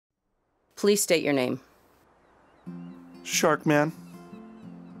Please state your name. Sharkman.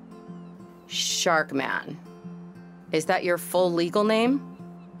 Sharkman. Is that your full legal name?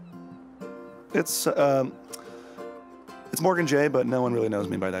 It's Morgan J, but no one really knows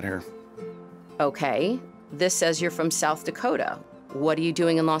me by that here. Okay. This says you're from South Dakota. What are you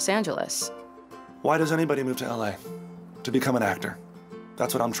doing in Los Angeles? Why does anybody move to LA? To become an actor.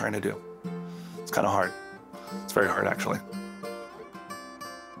 That's what I'm trying to do. It's kind of hard. It's very hard, actually.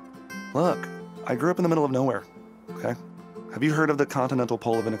 Look, I grew up in the middle of nowhere, okay? Have you heard of the continental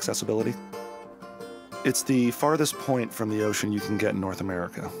pole of inaccessibility? It's the farthest point from the ocean you can get in North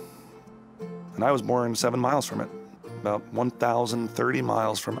America. And I was born 7 miles from it, about 1,030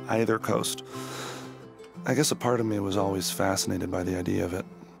 miles from either coast. I guess a part of me was always fascinated by the idea of it.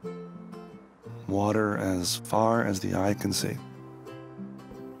 Water as far as the eye can see.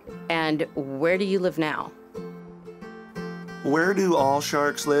 And where do you live now? Where do all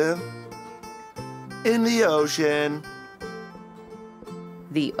sharks live? In the ocean.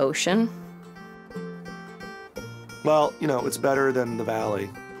 The ocean? Well, you know, it's better than the valley.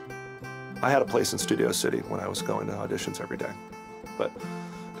 I had a place in Studio City when I was going to auditions every day. But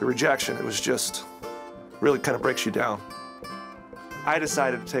the rejection, it was just, really kind of breaks you down. I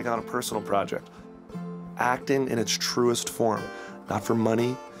decided to take on a personal project. Acting in its truest form. Not for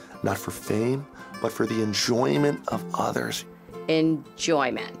money, not for fame, but for the enjoyment of others.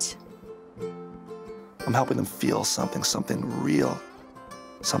 Enjoyment. I'm helping them feel something real,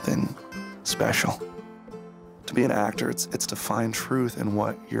 something special. To be an actor, it's to find truth in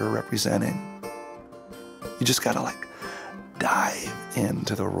what you're representing. You just gotta, like, dive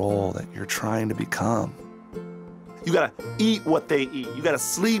into the role that you're trying to become. You gotta eat what they eat. You gotta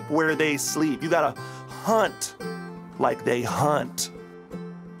sleep where they sleep. You gotta hunt like they hunt.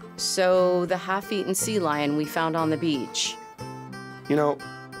 So the half-eaten sea lion we found on the beach. You know,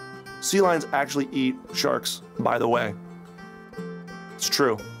 sea lions actually eat sharks, by the way. It's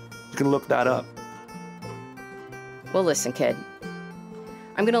true. You can look that up. Well, listen, kid.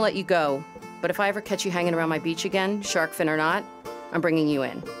 I'm gonna let you go, but if I ever catch you hanging around my beach again, shark fin or not, I'm bringing you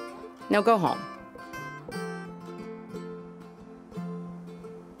in. Now go home.